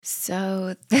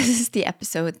So, this is the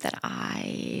episode that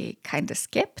I kind of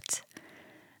skipped.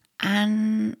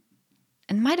 And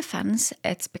in my defense,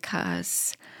 it's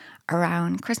because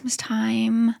around Christmas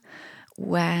time,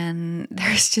 when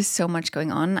there's just so much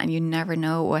going on and you never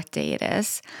know what day it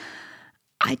is,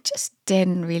 I just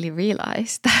didn't really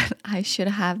realize that I should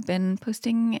have been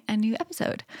posting a new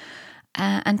episode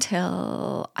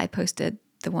until I posted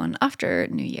the one after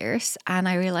New Year's and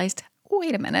I realized,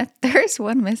 wait a minute, there's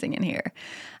one missing in here.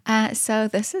 So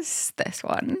this is this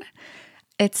one.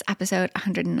 It's episode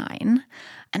 109,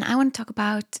 and I want to talk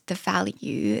about the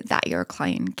value that your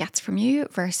client gets from you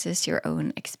versus your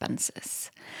own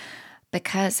expenses.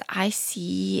 Because I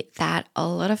see that a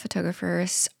lot of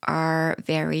photographers are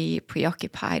very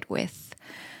preoccupied with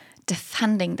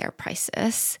defending their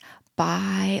prices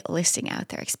by listing out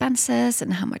their expenses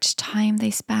and how much time they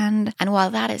spend. And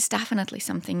while that is definitely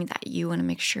something that you want to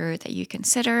make sure that you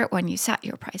consider when you set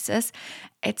your prices,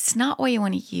 it's not what you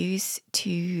want to use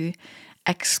to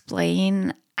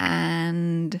explain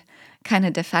and kind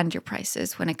of defend your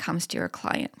prices when it comes to your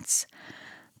clients.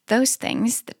 Those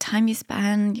things, the time you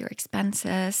spend, your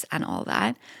expenses, and all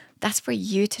that, that's for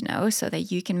you to know so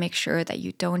that you can make sure that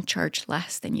you don't charge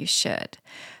less than you should.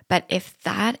 But if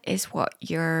that is what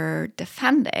you're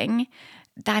defending,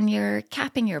 then you're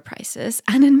capping your prices.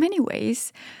 And in many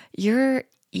ways, you're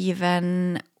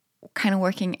even kind of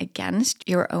working against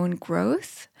your own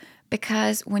growth.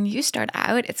 Because when you start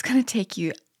out, it's going to take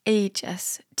you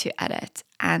ages to edit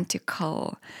and to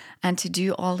cull and to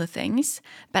do all the things.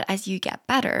 But as you get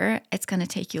better, it's going to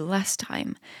take you less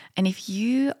time. And if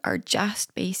you are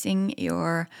just basing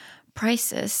your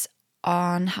prices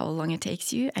on how long it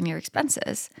takes you and your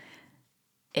expenses,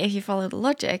 if you follow the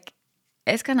logic,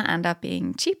 it's going to end up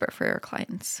being cheaper for your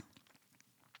clients.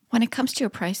 When it comes to your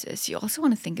prices, you also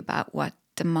want to think about what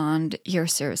demand your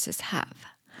services have.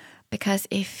 Because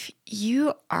if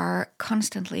you are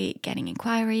constantly getting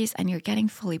inquiries and you're getting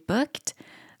fully booked,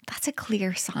 that's a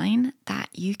clear sign that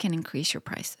you can increase your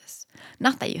prices.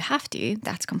 Not that you have to,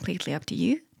 that's completely up to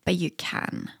you, but you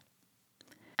can.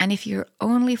 And if you're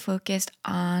only focused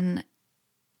on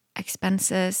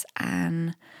expenses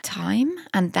and time,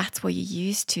 and that's what you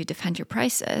use to defend your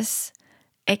prices,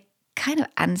 it kind of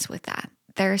ends with that.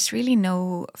 There's really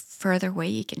no further way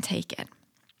you can take it.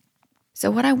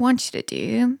 So what I want you to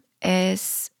do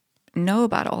is know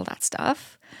about all that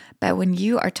stuff, but when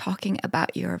you are talking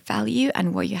about your value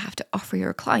and what you have to offer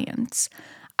your clients,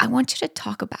 I want you to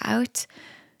talk about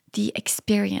the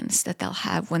experience that they'll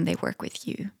have when they work with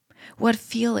you, what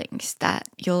feelings that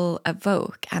you'll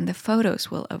evoke and the photos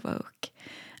will evoke.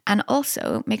 And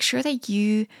also make sure that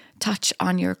you touch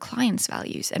on your clients'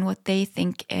 values and what they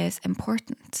think is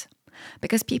important.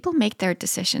 Because people make their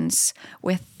decisions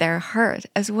with their heart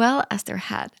as well as their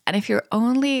head. And if you're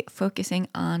only focusing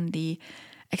on the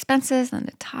expenses and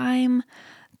the time,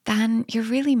 then you're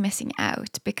really missing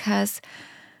out, because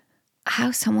how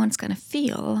someone's going to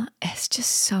feel is just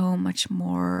so much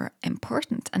more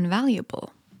important and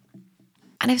valuable.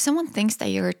 And if someone thinks that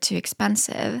you're too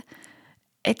expensive,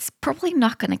 it's probably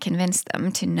not going to convince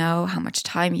them to know how much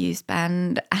time you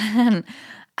spend and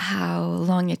how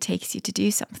long it takes you to do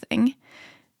something.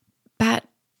 But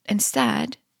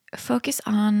instead, focus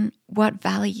on what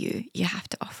value you have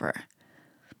to offer.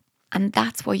 And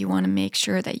that's what you want to make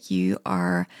sure that you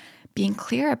are being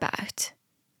clear about.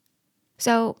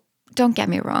 So don't get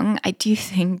me wrong, I do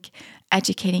think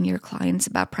educating your clients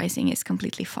about pricing is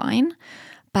completely fine,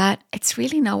 but it's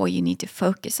really not what you need to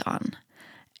focus on.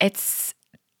 It's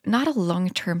not a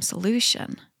long-term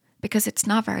solution because it's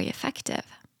not very effective.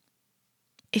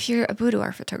 If you're a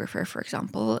boudoir photographer, for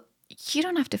example, you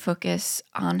don't have to focus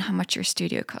on how much your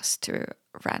studio costs to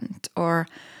rent or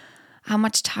how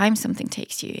much time something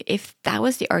takes you. If that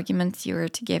was the argument you were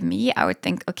to give me, I would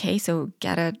think, okay, so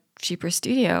get a cheaper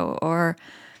studio or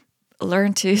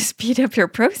learn to speed up your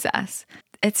process.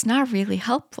 It's not really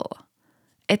helpful.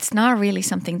 It's not really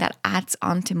something that adds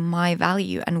on to my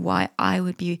value and why I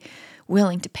would be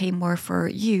willing to pay more for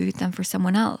you than for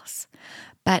someone else.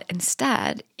 But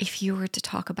instead, if you were to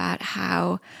talk about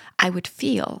how I would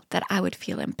feel, that I would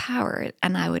feel empowered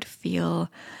and I would feel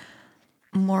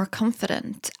more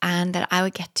confident and that I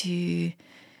would get to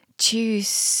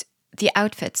choose the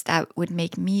outfits that would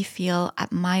make me feel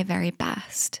at my very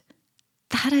best,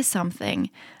 that is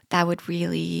something that would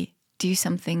really do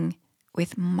something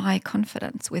with my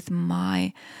confidence, with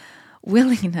my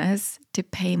willingness to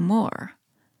pay more.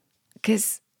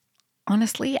 Because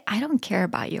honestly, I don't care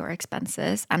about your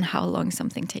expenses and how long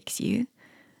something takes you.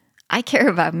 I care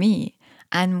about me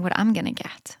and what I'm going to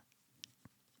get.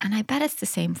 And I bet it's the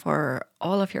same for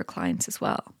all of your clients as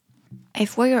well.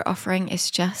 If what you're offering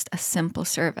is just a simple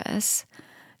service,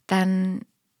 then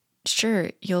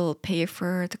sure, you'll pay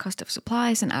for the cost of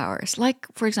supplies and hours, like,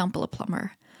 for example, a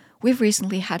plumber. We've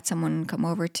recently had someone come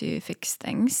over to fix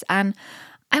things, and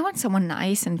I want someone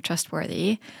nice and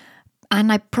trustworthy.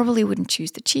 And I probably wouldn't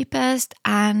choose the cheapest,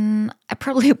 and I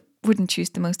probably wouldn't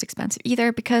choose the most expensive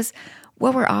either, because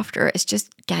what we're after is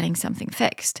just getting something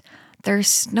fixed.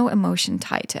 There's no emotion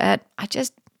tied to it. I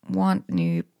just want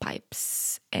new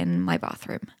pipes in my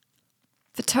bathroom.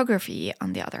 Photography,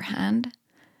 on the other hand,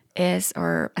 is,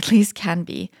 or at least can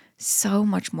be, so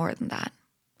much more than that.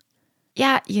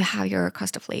 Yeah, you have your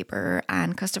cost of labor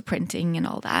and cost of printing and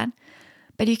all that,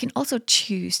 but you can also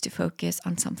choose to focus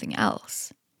on something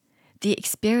else. The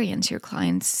experience your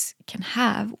clients can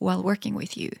have while working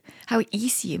with you, how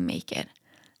easy you make it,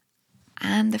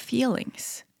 and the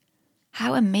feelings,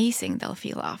 how amazing they'll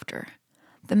feel after,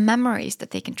 the memories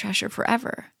that they can treasure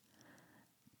forever.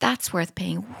 That's worth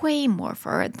paying way more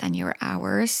for than your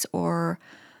hours or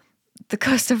the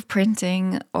cost of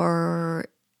printing or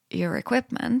your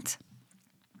equipment.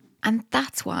 And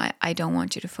that's why I don't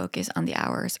want you to focus on the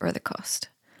hours or the cost.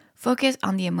 Focus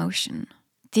on the emotion,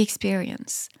 the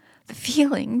experience, the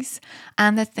feelings,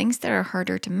 and the things that are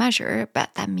harder to measure,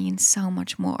 but that mean so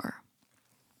much more.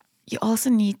 You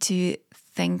also need to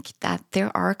think that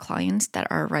there are clients that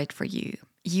are right for you.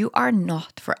 You are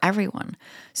not for everyone.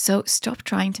 So stop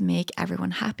trying to make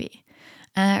everyone happy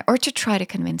or to try to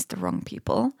convince the wrong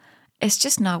people. It's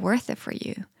just not worth it for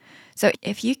you. So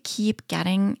if you keep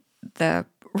getting the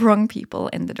wrong people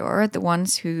in the door, the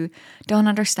ones who don't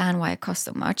understand why it costs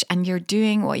so much, and you're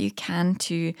doing what you can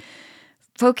to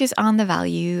focus on the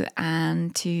value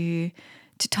and to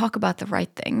talk about the right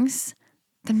things,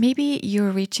 then maybe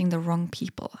you're reaching the wrong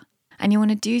people. And you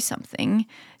want to do something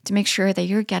to make sure that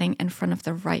you're getting in front of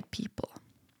the right people.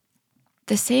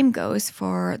 The same goes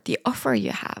for the offer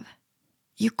you have.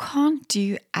 You can't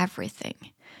do everything.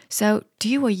 So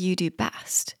do what you do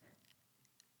best,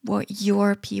 what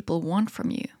your people want from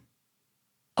you.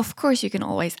 Of course, you can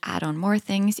always add on more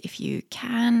things if you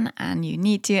can and you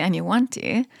need to and you want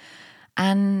to.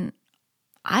 And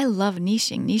I love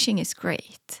niching. Niching is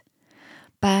great.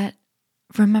 But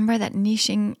remember that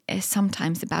niching is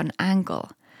sometimes about an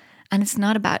angle. And it's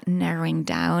not about narrowing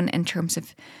down in terms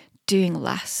of doing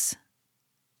less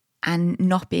and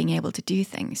not being able to do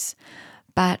things.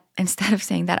 But instead of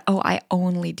saying that, oh, I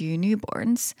only do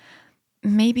newborns,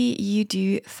 maybe you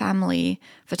do family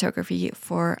photography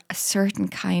for a certain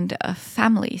kind of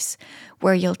families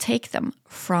where you'll take them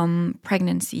from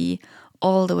pregnancy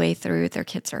all the way through their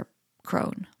kids are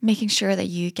grown. Making sure that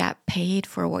you get paid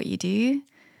for what you do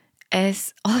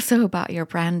is also about your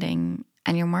branding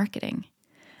and your marketing.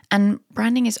 And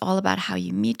branding is all about how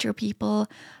you meet your people,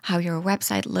 how your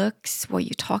website looks, what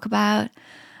you talk about,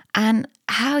 and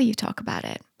how you talk about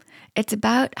it. It's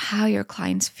about how your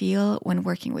clients feel when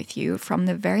working with you from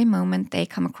the very moment they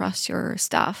come across your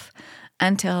stuff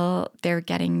until they're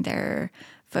getting their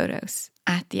photos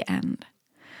at the end.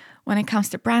 When it comes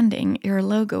to branding, your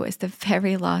logo is the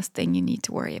very last thing you need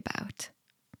to worry about.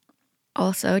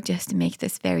 Also, just to make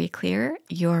this very clear,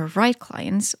 your right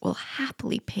clients will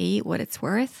happily pay what it's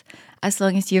worth as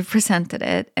long as you've presented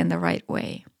it in the right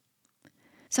way.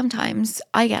 Sometimes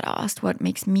I get asked what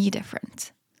makes me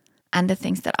different and the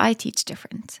things that I teach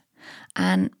different.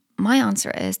 And my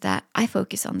answer is that I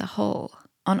focus on the whole,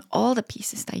 on all the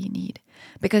pieces that you need,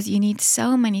 because you need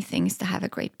so many things to have a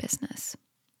great business.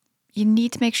 You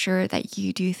need to make sure that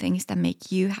you do things that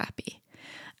make you happy.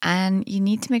 And you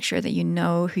need to make sure that you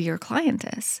know who your client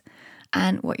is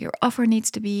and what your offer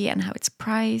needs to be and how it's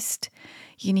priced.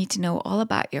 You need to know all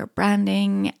about your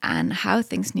branding and how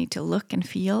things need to look and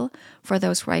feel for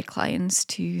those right clients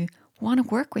to want to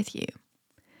work with you.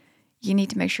 You need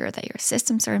to make sure that your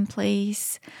systems are in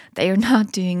place, that you're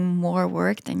not doing more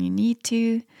work than you need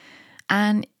to.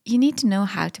 And you need to know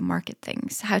how to market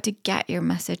things, how to get your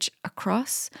message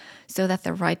across so that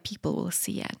the right people will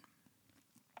see it.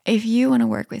 If you want to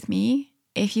work with me,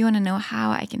 if you want to know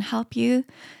how I can help you,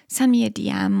 send me a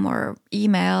DM or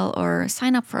email or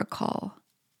sign up for a call.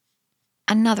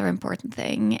 Another important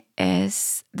thing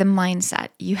is the mindset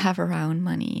you have around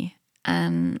money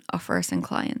and offers and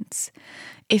clients.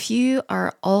 If you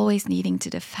are always needing to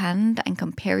defend and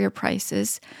compare your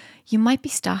prices, you might be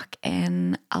stuck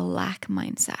in a lack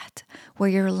mindset where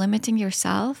you're limiting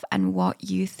yourself and what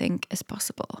you think is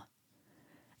possible.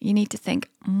 You need to think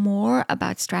more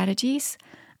about strategies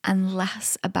and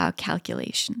less about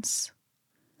calculations.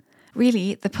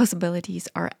 Really, the possibilities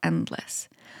are endless,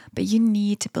 but you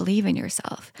need to believe in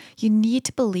yourself. You need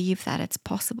to believe that it's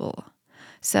possible.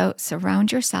 So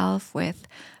surround yourself with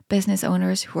business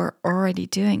owners who are already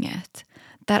doing it,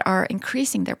 that are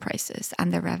increasing their prices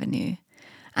and their revenue.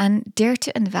 And dare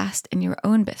to invest in your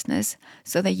own business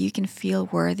so that you can feel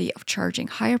worthy of charging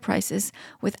higher prices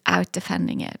without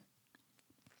defending it.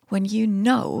 When you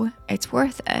know it's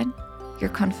worth it, your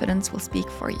confidence will speak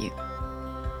for you.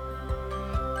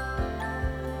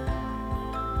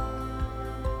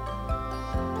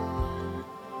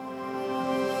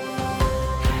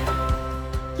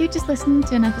 You just listened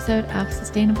to an episode of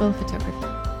Sustainable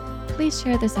Photography. Please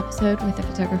share this episode with a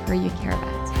photographer you care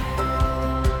about.